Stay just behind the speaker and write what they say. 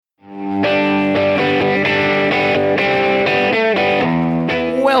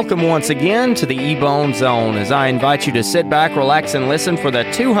Welcome once again to the E-Bone Zone as I invite you to sit back, relax, and listen for the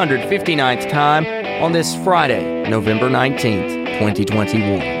 259th time on this Friday, November 19th,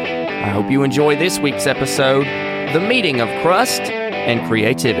 2021. I hope you enjoy this week's episode, The Meeting of Crust and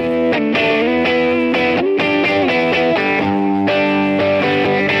Creativity.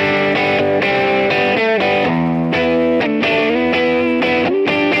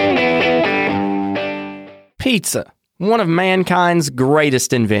 Pizza, one of mankind's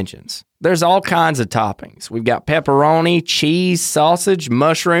greatest inventions. There's all kinds of toppings. We've got pepperoni, cheese, sausage,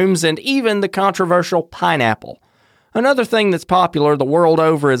 mushrooms, and even the controversial pineapple. Another thing that's popular the world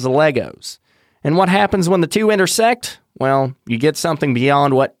over is Legos. And what happens when the two intersect? Well, you get something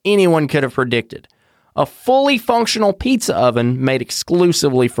beyond what anyone could have predicted. A fully functional pizza oven made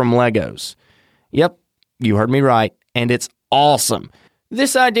exclusively from Legos. Yep, you heard me right, and it's awesome.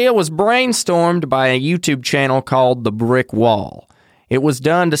 This idea was brainstormed by a YouTube channel called The Brick Wall. It was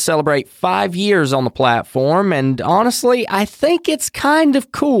done to celebrate 5 years on the platform, and honestly, I think it's kind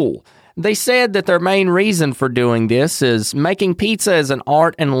of cool. They said that their main reason for doing this is making pizza is an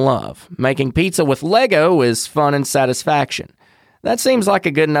art and love. Making pizza with Lego is fun and satisfaction. That seems like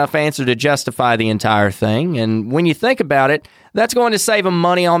a good enough answer to justify the entire thing, and when you think about it, that's going to save them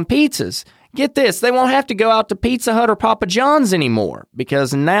money on pizzas. Get this, they won't have to go out to Pizza Hut or Papa John's anymore,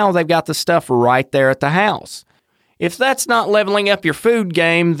 because now they've got the stuff right there at the house. If that's not leveling up your food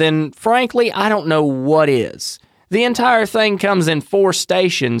game, then frankly, I don't know what is. The entire thing comes in 4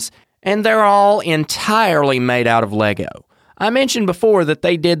 stations, and they're all entirely made out of Lego. I mentioned before that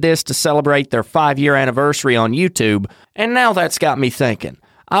they did this to celebrate their 5-year anniversary on YouTube, and now that's got me thinking.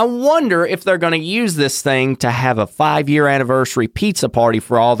 I wonder if they're going to use this thing to have a 5-year anniversary pizza party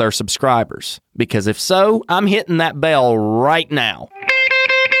for all their subscribers. Because if so, I'm hitting that bell right now.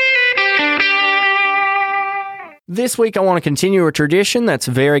 This week, I want to continue a tradition that's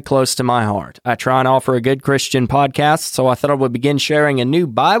very close to my heart. I try and offer a good Christian podcast, so I thought I would begin sharing a new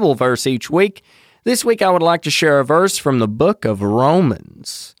Bible verse each week. This week, I would like to share a verse from the book of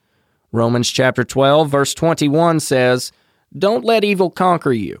Romans. Romans chapter 12, verse 21 says, "Don't let evil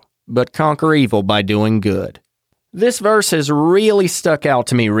conquer you, but conquer evil by doing good." This verse has really stuck out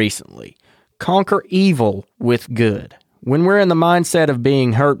to me recently. Conquer evil with good. When we're in the mindset of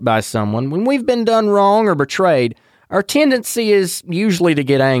being hurt by someone, when we've been done wrong or betrayed, our tendency is usually to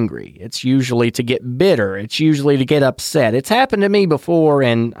get angry. It's usually to get bitter. It's usually to get upset. It's happened to me before,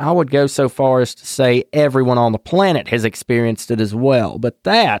 and I would go so far as to say everyone on the planet has experienced it as well. But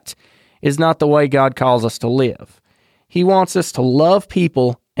that is not the way God calls us to live. He wants us to love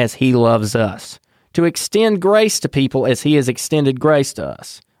people as He loves us, to extend grace to people as He has extended grace to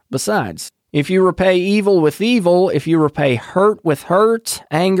us. Besides, if you repay evil with evil, if you repay hurt with hurt,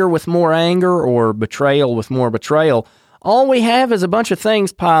 anger with more anger, or betrayal with more betrayal, all we have is a bunch of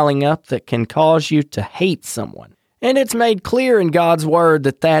things piling up that can cause you to hate someone. And it's made clear in God's Word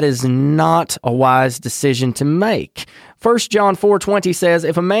that that is not a wise decision to make. 1 John 4:20 says,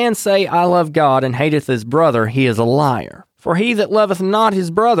 "If a man say, I love God, and hateth his brother, he is a liar. For he that loveth not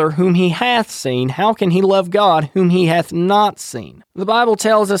his brother, whom he hath seen, how can he love God, whom he hath not seen?" The Bible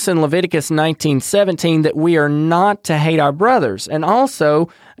tells us in Leviticus 19:17 that we are not to hate our brothers. And also,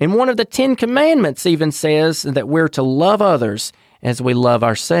 in one of the 10 Commandments even says that we're to love others as we love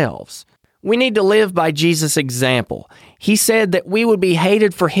ourselves. We need to live by Jesus' example. He said that we would be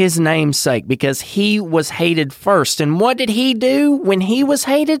hated for His name's sake because He was hated first. And what did He do when He was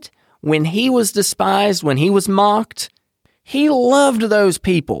hated? When He was despised, when He was mocked? He loved those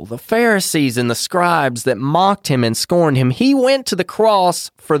people, the Pharisees and the scribes that mocked Him and scorned Him. He went to the cross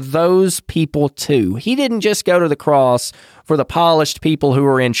for those people too. He didn't just go to the cross for the polished people who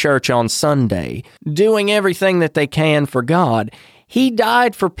were in church on Sunday, doing everything that they can for God. He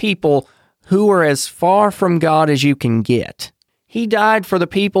died for people who are as far from God as you can get. He died for the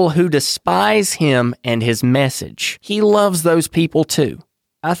people who despise Him and His message. He loves those people too.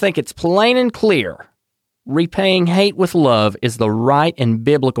 I think it's plain and clear. Repaying hate with love is the right and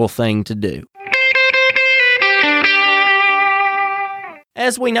biblical thing to do.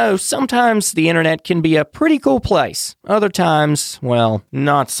 As we know, sometimes the internet can be a pretty cool place. Other times, well,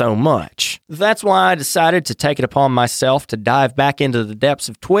 not so much. That's why I decided to take it upon myself to dive back into the depths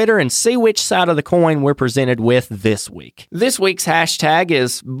of Twitter and see which side of the coin we're presented with this week. This week's hashtag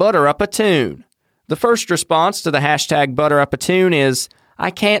is ButterUpATune. The first response to the hashtag ButterUpATune is, "I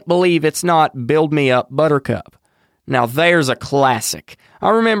can't believe it's not Build Me Up Buttercup." Now there's a classic. I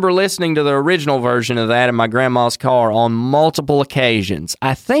remember listening to the original version of that in my grandma's car on multiple occasions.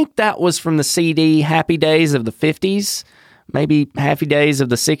 I think that was from the CD Happy Days of the 50s. maybe Happy Days of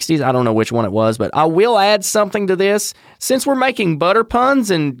the 60s. I don't know which one it was, but I will add something to this. Since we're making butter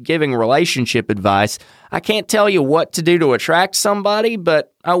puns and giving relationship advice, I can't tell you what to do to attract somebody,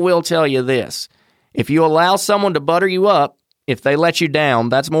 but I will tell you this. If you allow someone to butter you up, if they let you down,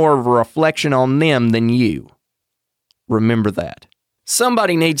 that's more of a reflection on them than you. Remember that.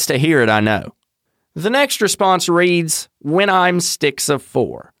 Somebody needs to hear it, I know. The next response reads, when I'm sticks of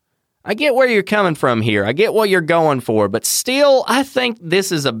 4. I get where you're coming from here. I get what you're going for, but still, I think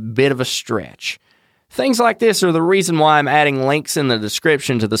this is a bit of a stretch. Things like this are the reason why I'm adding links in the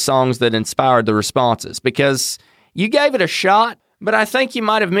description to the songs that inspired the responses, because you gave it a shot, but I think you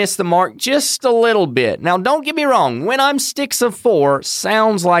might have missed the mark just a little bit. Now, don't get me wrong. When I'm sticks of 4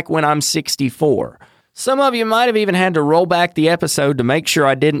 sounds like when I'm 64. Some of you might have even had to roll back the episode to make sure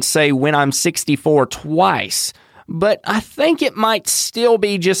I didn't say when I'm 64 twice. But I think it might still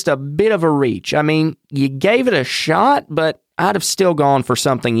be just a bit of a reach. I mean, you gave it a shot, but I'd have still gone for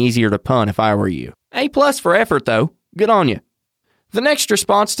something easier to pun if I were you. A+ for effort, though. Good on you. The next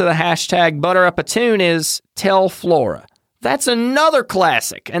response to the hashtag butter up a tune is Tell Flora. That's another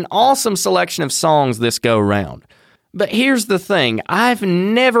classic, an awesome selection of songs this go round. But here's the thing, I've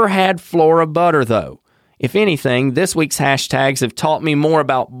never had Flora butter, though. If anything, this week's hashtags have taught me more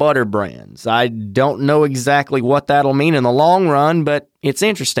about butter brands. I don't know exactly what that'll mean in the long run, but it's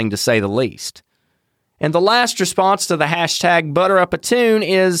interesting to say the least. And the last response to the hashtag butter up a tune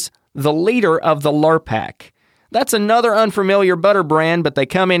is the leader of the Lurpak. That's another unfamiliar butter brand, but they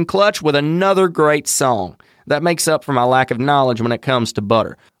come in clutch with another great song. That makes up for my lack of knowledge when it comes to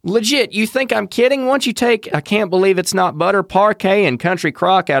butter. Legit, you think I'm kidding? Once you take I Can't Believe It's Not Butter, Parquet, and Country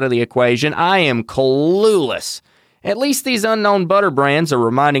Crock out of the equation, I am clueless. At least these unknown butter brands are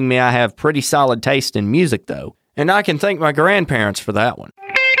reminding me I have pretty solid taste in music, though. And I can thank my grandparents for that one.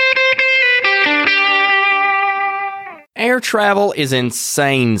 Air travel is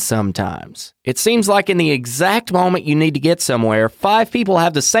insane sometimes. It seems like in the exact moment you need to get somewhere, 5 people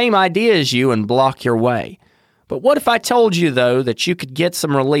have the same idea as you and block your way. But what if I told you, though, that you could get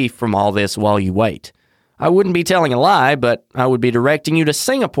some relief from all this while you wait? I wouldn't be telling a lie, but I would be directing you to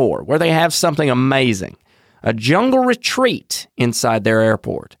Singapore, where they have something amazing. A jungle retreat inside their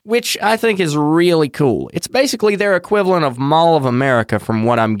airport, which I think is really cool. It's basically their equivalent of Mall of America from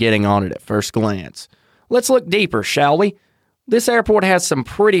what I'm getting on it at first glance. Let's look deeper, shall we? This airport has some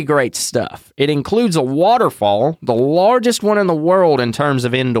pretty great stuff. It includes a waterfall, the largest one in the world in terms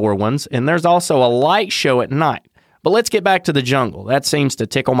of indoor ones, and there's also a light show at night. But let's get back to the jungle. That seems to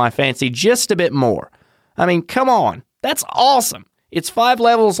tickle my fancy just a bit more. I mean, come on. That's awesome. It's 5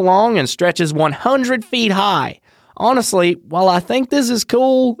 levels long and stretches 100 feet high. Honestly, while I think this is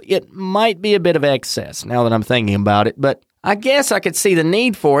cool, it might be a bit of excess now that I'm thinking about it, but I guess I could see the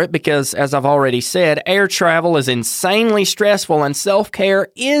need for it because, as I've already said, air travel is insanely stressful and self-care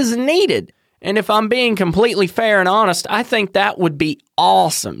is needed. And if I'm being completely fair and honest, I think that would be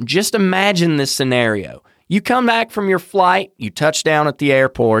awesome. Just imagine this scenario. You come back from your flight, you touch down at the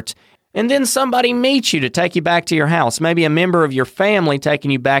airport, and then somebody meets you to take you back to your house, maybe a member of your family taking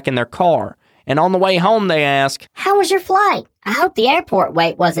you back in their car. And on the way home, they ask, "How was your flight? I hope the airport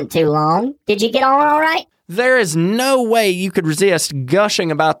wait wasn't too long. Did you get on all right?" There is no way you could resist gushing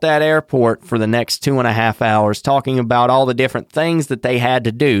about that airport for the next 2.5 hours, talking about all the different things that they had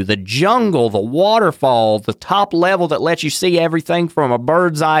to do. The jungle, the waterfall, the top level that lets you see everything from a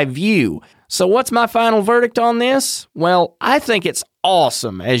bird's eye view. So what's my final verdict on this? Well, I think it's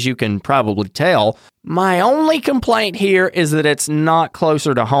awesome, as you can probably tell. My only complaint here is that it's not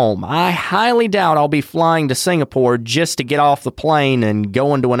closer to home. I highly doubt I'll be flying to Singapore just to get off the plane and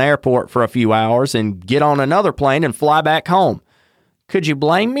go into an airport for a few hours and get on another plane and fly back home. Could you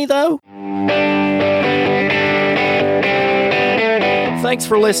blame me, though? Thanks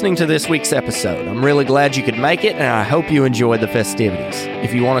for listening to this week's episode. I'm really glad you could make it, and I hope you enjoyed the festivities.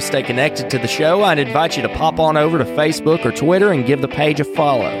 If you want to stay connected to the show, I'd invite you to pop on over to Facebook or Twitter and give the page a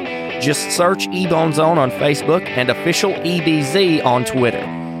follow. Just search E-Bone Zone on Facebook and Official EBZ on Twitter.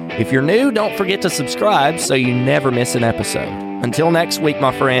 If you're new, don't forget to subscribe so you never miss an episode. Until next week,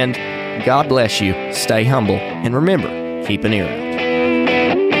 my friend, God bless you, stay humble, and remember, keep an ear out.